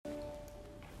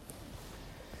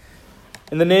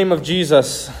In the name of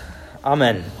Jesus,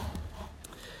 amen.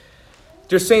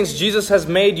 Dear saints, Jesus has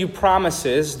made you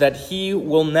promises that he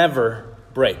will never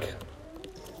break.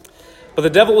 But the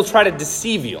devil will try to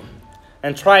deceive you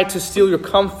and try to steal your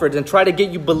comfort and try to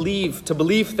get you to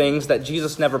believe things that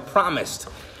Jesus never promised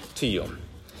to you.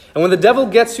 And when the devil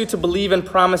gets you to believe in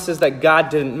promises that God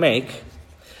didn't make,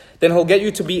 then he'll get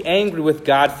you to be angry with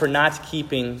God for not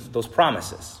keeping those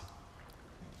promises.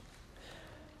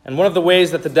 And one of the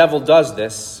ways that the devil does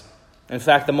this, in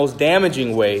fact, the most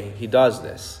damaging way he does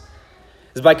this,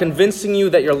 is by convincing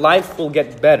you that your life will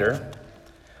get better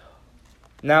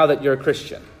now that you're a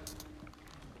Christian.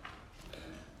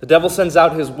 The devil sends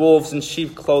out his wolves in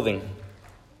sheep clothing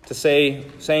to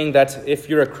saying that if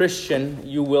you're a Christian,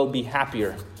 you will be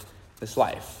happier this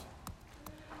life.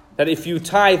 That if you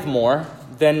tithe more,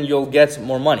 then you'll get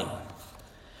more money.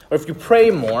 Or if you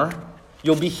pray more,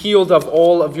 you'll be healed of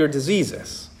all of your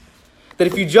diseases. That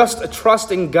if you just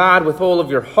trust in God with all of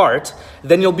your heart,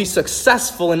 then you'll be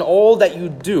successful in all that you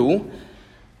do,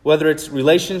 whether it's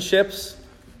relationships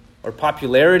or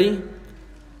popularity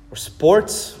or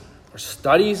sports or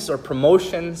studies or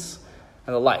promotions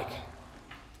and the like.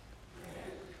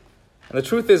 And the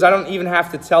truth is, I don't even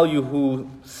have to tell you who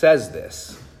says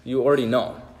this. You already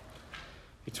know.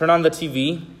 You turn on the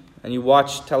TV and you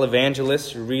watch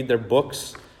televangelists, you read their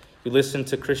books, you listen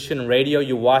to Christian radio,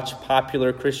 you watch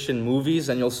popular Christian movies,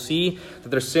 and you'll see that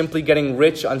they're simply getting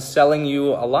rich on selling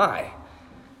you a lie.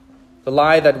 The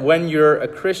lie that when you're a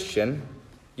Christian,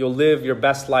 you'll live your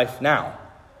best life now,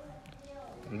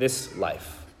 in this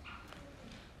life.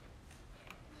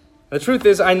 The truth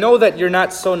is, I know that you're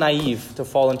not so naive to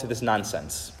fall into this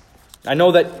nonsense. I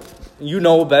know that you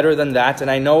know better than that,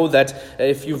 and I know that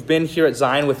if you've been here at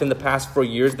Zion within the past 4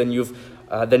 years,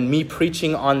 then me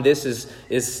preaching on this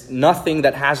is nothing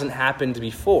that hasn't happened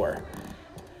before.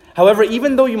 However,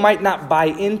 even though you might not buy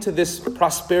into this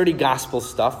prosperity gospel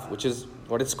stuff, which is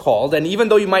what it's called, and even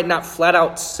though you might not flat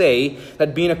out say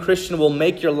that being a Christian will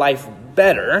make your life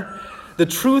better, the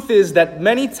truth is that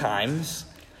many times,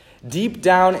 deep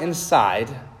down inside,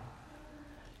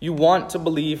 you want to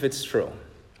believe it's true.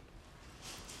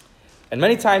 And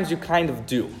many times you kind of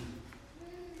do.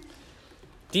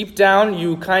 Deep down,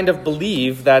 you kind of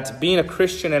believe that being a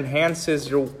Christian enhances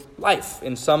your life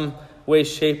in some way,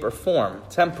 shape, or form,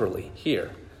 temporally,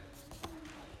 here.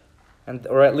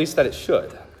 Or at least that it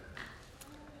should.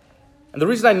 And the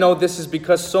reason I know this is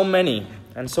because so many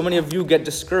of you get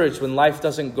discouraged when life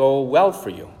doesn't go well for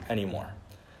you anymore.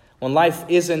 When life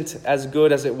isn't as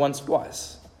good as it once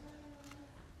was.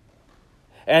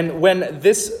 And when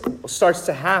this starts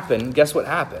to happen, guess what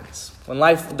happens? When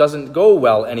life doesn't go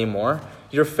well anymore,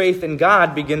 your faith in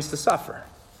God begins to suffer.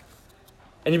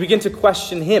 And you begin to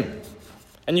question him.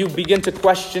 And you begin to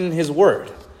question his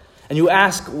word. And you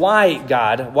ask, why,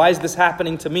 God? Why is this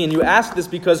happening to me? And you ask this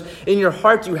because in your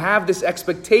heart you have this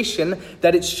expectation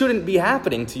that it shouldn't be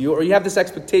happening to you. Or you have this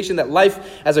expectation that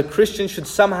life as a Christian should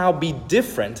somehow be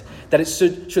different. That it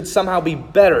should somehow be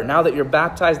better now that you're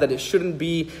baptized. That it shouldn't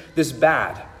be this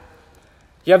bad.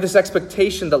 You have this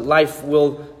expectation that life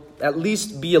will at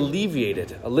least be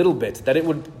alleviated a little bit. That it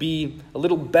would be a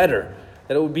little better.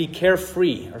 That it would be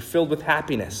carefree or filled with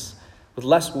happiness. With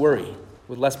less worry.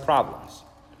 With less problems.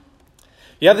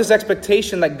 You have this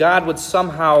expectation that God would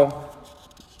somehow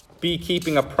be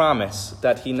keeping a promise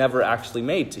that he never actually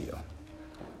made to you.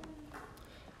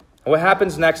 And what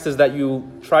happens next is that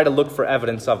you try to look for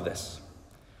evidence of this.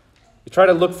 You try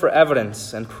to look for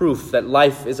evidence and proof that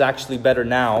life is actually better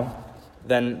now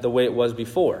than the way it was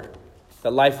before.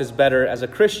 That life is better as a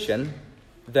Christian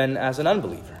than as an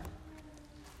unbeliever.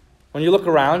 When you look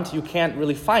around, you can't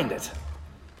really find it.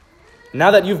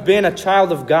 Now that you've been a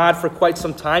child of God for quite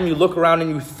some time, you look around and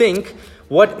you think,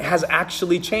 what has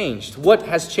actually changed? What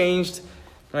has changed in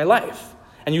my life?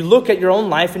 And you look at your own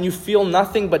life and you feel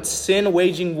nothing but sin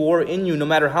waging war in you. No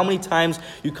matter how many times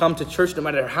you come to church, no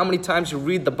matter how many times you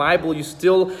read the Bible, you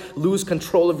still lose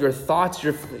control of your thoughts.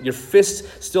 Your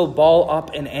fists still ball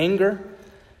up in anger.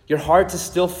 Your heart is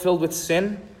still filled with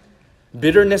sin.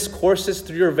 Bitterness courses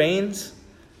through your veins.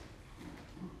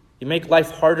 You make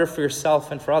life harder for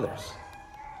yourself and for others.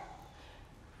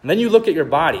 And then you look at your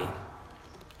body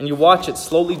and you watch it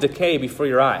slowly decay before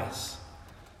your eyes.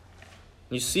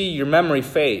 You see your memory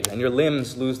fade and your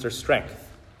limbs lose their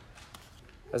strength.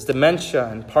 As dementia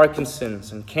and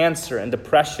Parkinson's and cancer and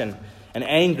depression and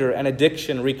anger and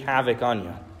addiction wreak havoc on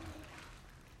you.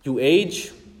 You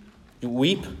age, you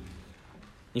weep,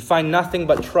 you find nothing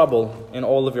but trouble in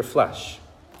all of your flesh.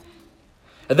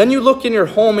 And then you look in your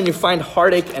home and you find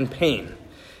heartache and pain.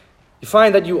 You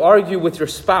find that you argue with your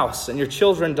spouse and your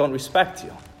children don't respect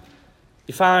you.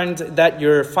 You find that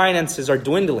your finances are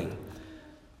dwindling,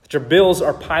 that your bills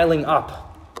are piling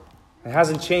up. It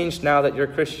hasn't changed now that you're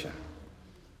a Christian.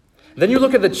 Then you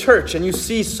look at the church and you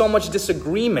see so much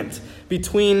disagreement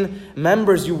between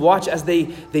members. You watch as they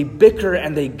bicker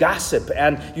and they gossip,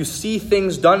 and you see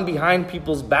things done behind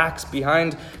people's backs,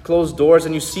 behind closed doors,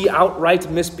 and you see outright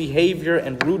misbehavior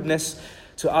and rudeness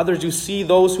to others. You see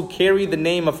those who carry the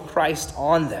name of Christ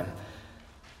on them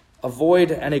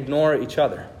avoid and ignore each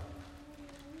other,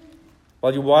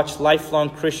 while you watch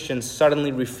lifelong Christians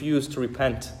suddenly refuse to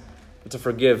repent and to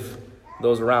forgive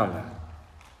those around them.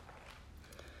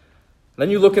 Then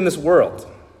you look in this world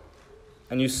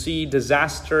and you see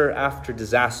disaster after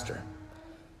disaster,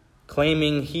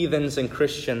 claiming heathens and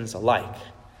Christians alike.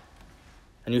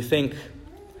 And you think,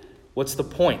 what's the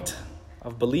point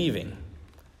of believing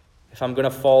if I'm going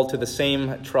to fall to the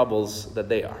same troubles that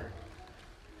they are?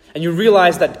 And you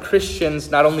realize that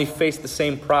Christians not only face the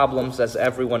same problems as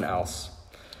everyone else,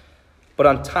 but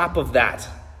on top of that,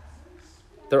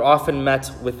 they're often met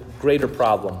with greater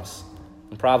problems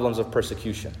and problems of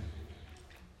persecution.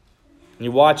 And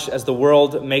you watch as the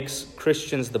world makes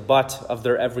Christians the butt of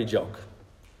their every joke.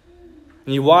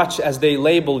 And you watch as they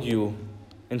label you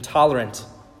intolerant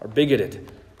or bigoted,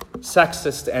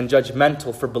 sexist and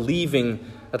judgmental for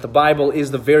believing that the Bible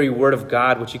is the very word of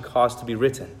God which He caused to be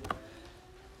written.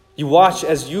 You watch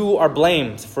as you are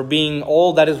blamed for being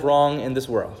all that is wrong in this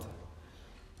world.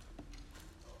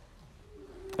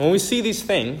 And when we see these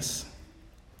things,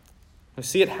 we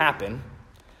see it happen,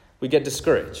 we get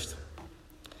discouraged.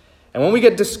 And when we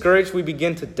get discouraged, we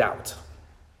begin to doubt.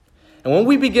 And when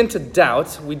we begin to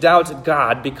doubt, we doubt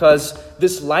God, because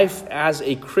this life as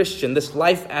a Christian, this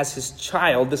life as His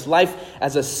child, this life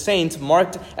as a saint,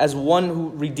 marked as one who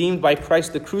redeemed by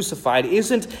Christ the crucified,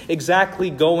 isn't exactly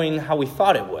going how we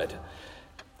thought it would.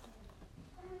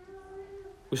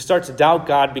 We start to doubt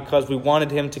God because we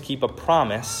wanted Him to keep a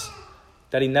promise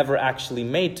that He never actually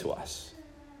made to us.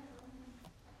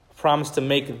 A promise to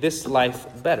make this life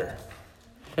better.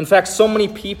 In fact, so many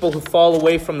people who fall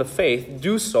away from the faith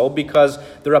do so because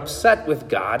they're upset with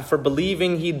God for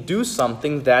believing He'd do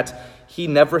something that He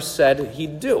never said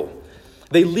He'd do.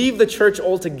 They leave the church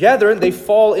altogether, they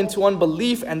fall into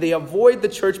unbelief, and they avoid the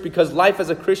church because life as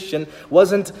a Christian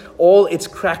wasn't all it's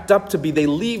cracked up to be. They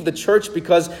leave the church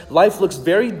because life looks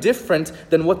very different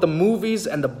than what the movies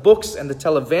and the books and the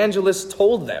televangelists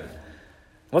told them,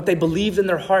 what they believed in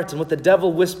their hearts and what the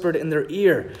devil whispered in their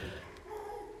ear.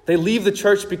 They leave the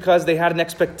church because they had an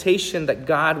expectation that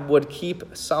God would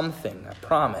keep something, a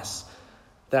promise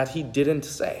that He didn't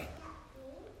say.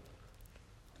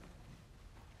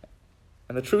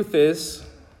 And the truth is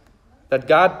that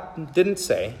God didn't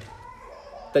say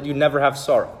that you'd never have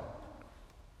sorrow.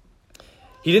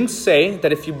 He didn't say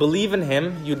that if you believe in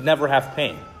Him, you'd never have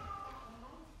pain.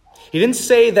 He didn't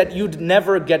say that you'd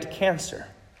never get cancer.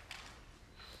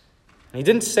 And He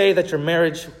didn't say that your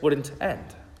marriage wouldn't end.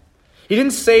 He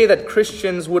didn't say that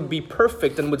Christians would be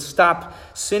perfect and would stop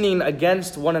sinning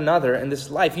against one another in this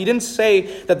life. He didn't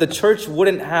say that the church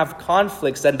wouldn't have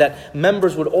conflicts and that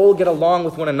members would all get along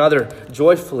with one another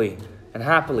joyfully and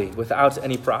happily without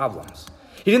any problems.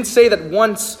 He didn't say that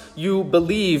once you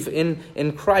believe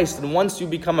in Christ and once you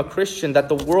become a Christian, that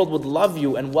the world would love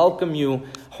you and welcome you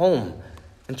home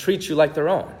and treat you like their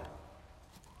own.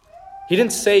 He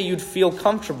didn't say you'd feel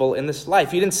comfortable in this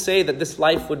life. He didn't say that this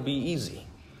life would be easy.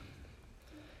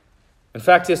 In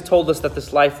fact, He has told us that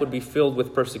this life would be filled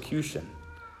with persecution,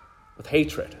 with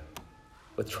hatred,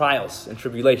 with trials and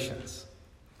tribulations.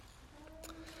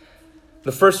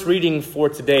 The first reading for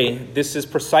today, this is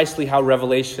precisely how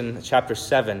Revelation chapter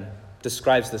 7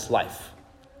 describes this life.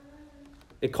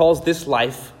 It calls this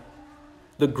life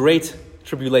the Great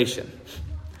Tribulation.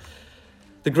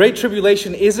 The Great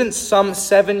Tribulation isn't some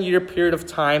 7-year period of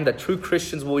time that true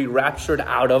Christians will be raptured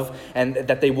out of and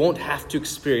that they won't have to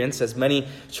experience, as many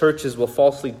churches will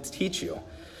falsely teach you.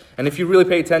 And if you really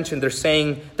pay attention, they're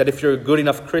saying that if you're a good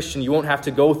enough Christian, you won't have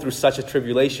to go through such a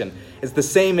tribulation. It's the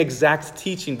same exact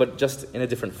teaching, but just in a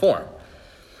different form.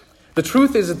 The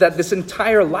truth is that this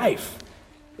entire life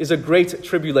is a great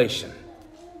tribulation,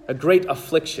 a great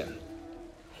affliction.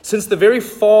 Since the very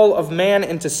fall of man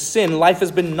into sin, life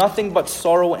has been nothing but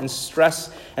sorrow and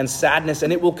stress and sadness,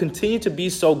 and it will continue to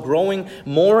be so, growing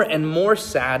more and more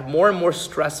sad, more and more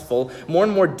stressful, more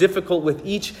and more difficult with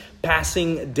each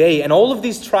passing day. And all of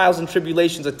these trials and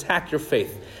tribulations attack your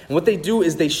faith. And what they do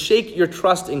is they shake your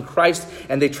trust in Christ,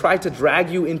 and they try to drag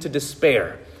you into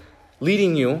despair,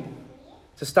 leading you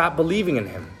to stop believing in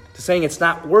Him, to saying it's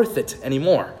not worth it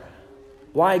anymore.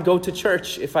 Why go to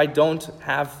church if I don't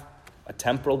have a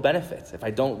temporal benefit, if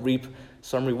I don't reap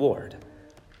some reward?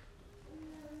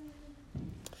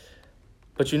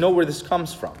 But you know where this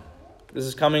comes from. This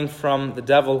is coming from the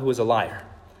devil, who is a liar,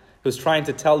 who's trying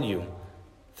to tell you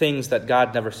things that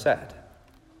God never said.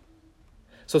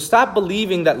 So stop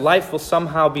believing that life will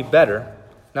somehow be better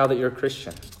now that you're a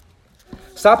Christian.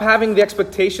 Stop having the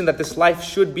expectation that this life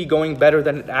should be going better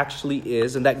than it actually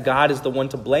is, and that God is the one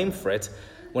to blame for it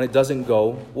when it doesn't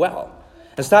go well.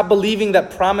 And stop believing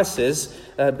that promises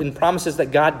that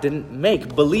God didn't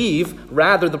make. Believe,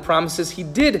 rather, the promises he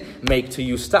did make to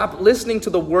you. Stop listening to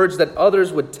the words that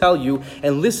others would tell you,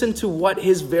 and listen to what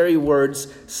his very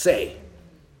words say.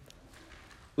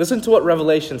 Listen to what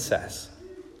Revelation says.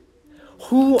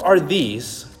 Who are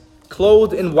these,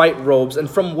 clothed in white robes, and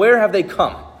from where have they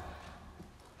come?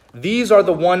 These are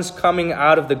the ones coming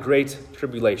out of the great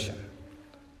tribulation.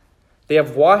 They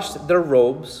have washed their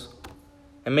robes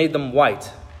and made them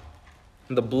white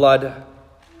in the blood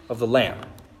of the Lamb.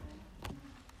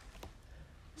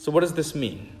 So what does this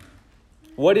mean?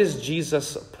 What is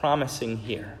Jesus promising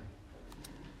here?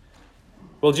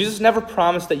 Well, Jesus never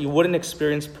promised that you wouldn't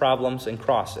experience problems and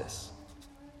crosses.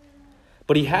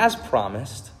 But he has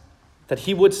promised that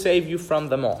he would save you from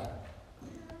them all.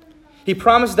 He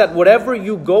promised that whatever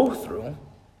you go through,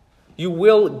 you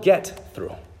will get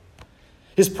through.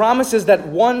 His promise is that the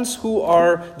ones who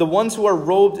are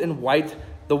robed in white,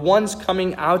 the ones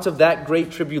coming out of that great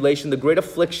tribulation, the great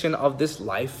affliction of this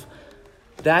life,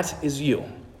 that is you.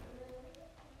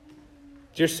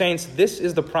 Dear saints, this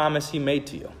is the promise he made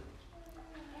to you.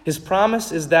 His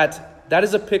promise is that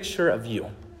is a picture of you.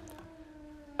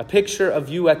 A picture of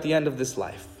you at the end of this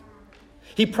life.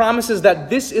 He promises that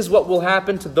this is what will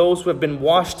happen to those who have been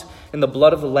washed in the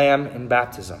blood of the Lamb in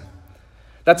baptism.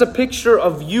 That's a picture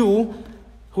of you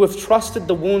who have trusted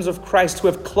the wounds of Christ, who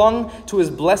have clung to his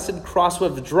blessed cross, who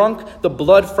have drunk the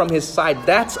blood from his side.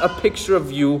 That's a picture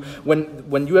of you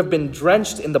when you have been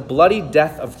drenched in the bloody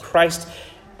death of Christ,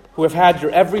 who have had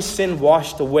your every sin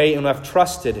washed away, and who have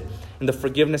trusted in the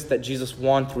forgiveness that Jesus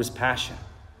won through his passion.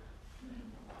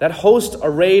 That host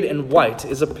arrayed in white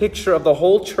is a picture of the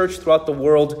whole church throughout the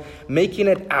world making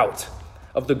it out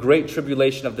of the great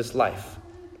tribulation of this life.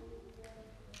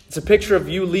 It's a picture of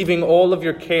you leaving all of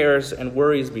your cares and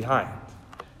worries behind.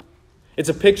 It's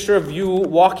a picture of you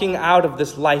walking out of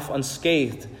this life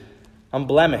unscathed,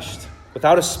 unblemished,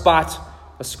 without a spot,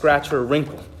 a scratch, or a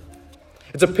wrinkle.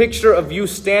 It's a picture of you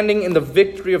standing in the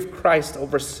victory of Christ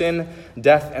over sin,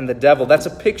 death, and the devil. That's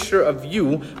a picture of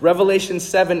you. Revelation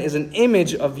 7 is an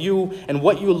image of you and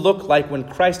what you look like when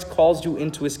Christ calls you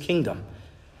into his kingdom.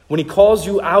 When he calls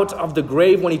you out of the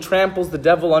grave, when he tramples the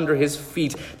devil under his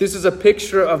feet. This is a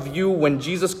picture of you when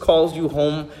Jesus calls you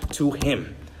home to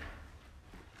him.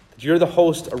 You're the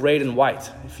host arrayed in white,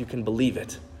 if you can believe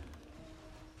it.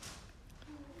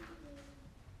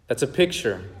 That's a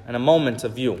picture and a moment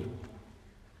of you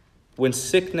when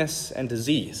sickness and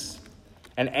disease,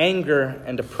 and anger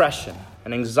and depression,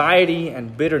 and anxiety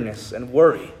and bitterness and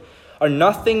worry are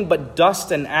nothing but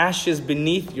dust and ashes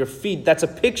beneath your feet. That's a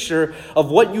picture of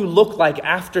what you look like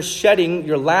after shedding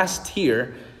your last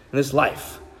tear in this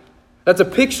life. That's a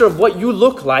picture of what you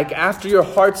look like after your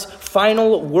heart's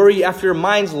final worry, after your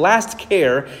mind's last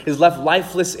care is left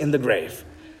lifeless in the grave.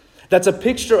 That's a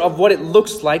picture of what it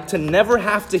looks like to never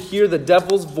have to hear the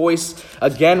devil's voice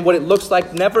again, what it looks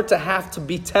like never to have to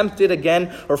be tempted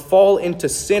again or fall into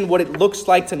sin, what it looks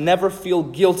like to never feel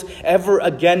guilt ever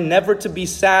again, never to be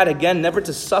sad again, never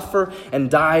to suffer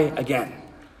and die again.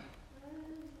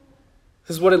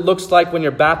 This is what it looks like when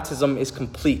your baptism is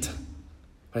complete,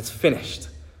 when it's finished,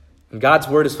 and God's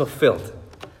word is fulfilled.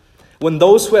 When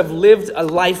those who have lived a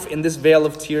life in this vale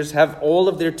of tears have all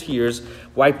of their tears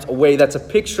wiped away. That's a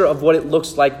picture of what it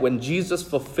looks like when Jesus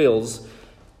fulfills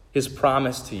his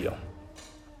promise to you.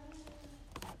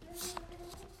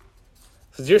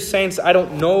 So, dear saints, I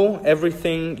don't know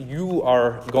everything you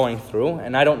are going through,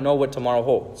 and I don't know what tomorrow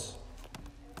holds.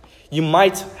 You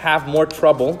might have more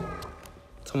trouble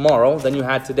tomorrow than you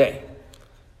had today.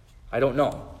 I don't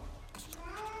know.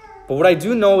 But what I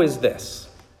do know is this: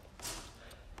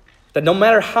 that no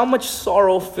matter how much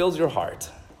sorrow fills your heart,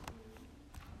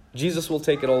 Jesus will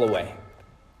take it all away.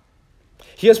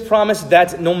 He has promised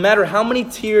that no matter how many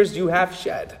tears you have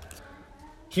shed,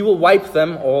 he will wipe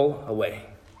them all away.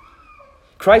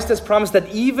 Christ has promised that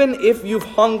even if you've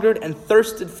hungered and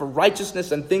thirsted for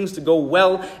righteousness and things to go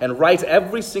well and right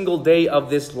every single day of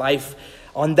this life,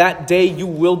 on that day you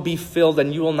will be filled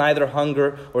and you will neither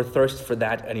hunger or thirst for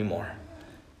that anymore.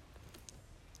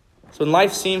 So when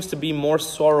life seems to be more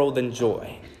sorrow than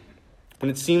joy, when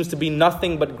it seems to be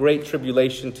nothing but great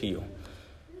tribulation to you,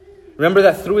 remember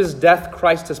that through his death,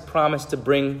 Christ has promised to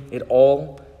bring it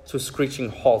all to a screeching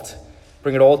halt,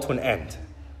 bring it all to an end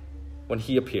when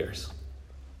he appears.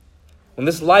 When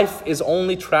this life is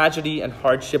only tragedy and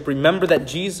hardship, remember that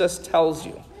Jesus tells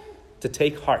you to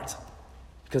take heart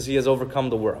because he has overcome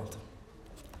the world.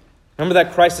 Remember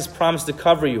that Christ has promised to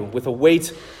cover you with a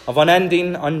weight of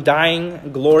unending,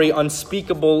 undying glory,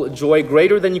 unspeakable joy,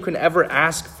 greater than you can ever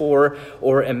ask for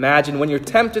or imagine. When you're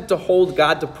tempted to hold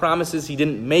God to promises he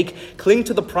didn't make, cling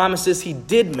to the promises he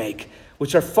did make,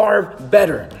 which are far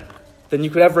better than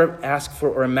you could ever ask for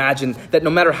or imagine. That no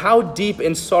matter how deep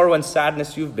in sorrow and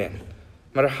sadness you've been,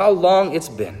 no matter how long it's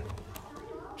been,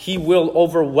 he will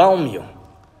overwhelm you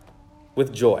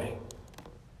with joy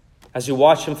as you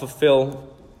watch him fulfill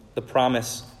the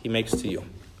promise he makes to you.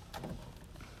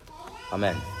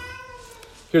 Amen.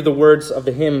 Hear the words of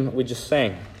the hymn we just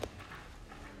sang.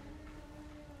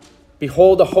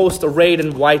 Behold a host arrayed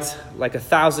in white, like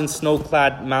 1,000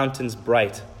 snow-clad mountains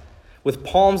bright. With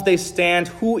palms they stand.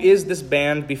 Who is this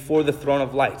band before the throne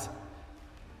of light?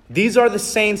 These are the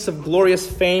saints of glorious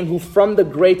fame who from the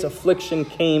great affliction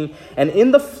came, and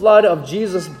in the flood of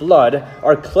Jesus' blood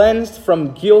are cleansed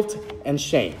from guilt and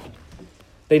shame.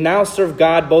 They now serve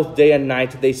God both day and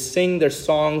night. They sing their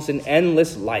songs in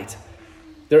endless light.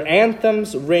 Their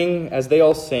anthems ring as they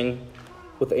all sing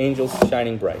with angels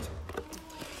shining bright.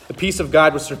 The peace of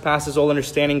God which surpasses all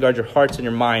understanding guard your hearts and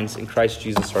your minds in Christ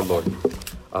Jesus our Lord.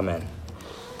 Amen.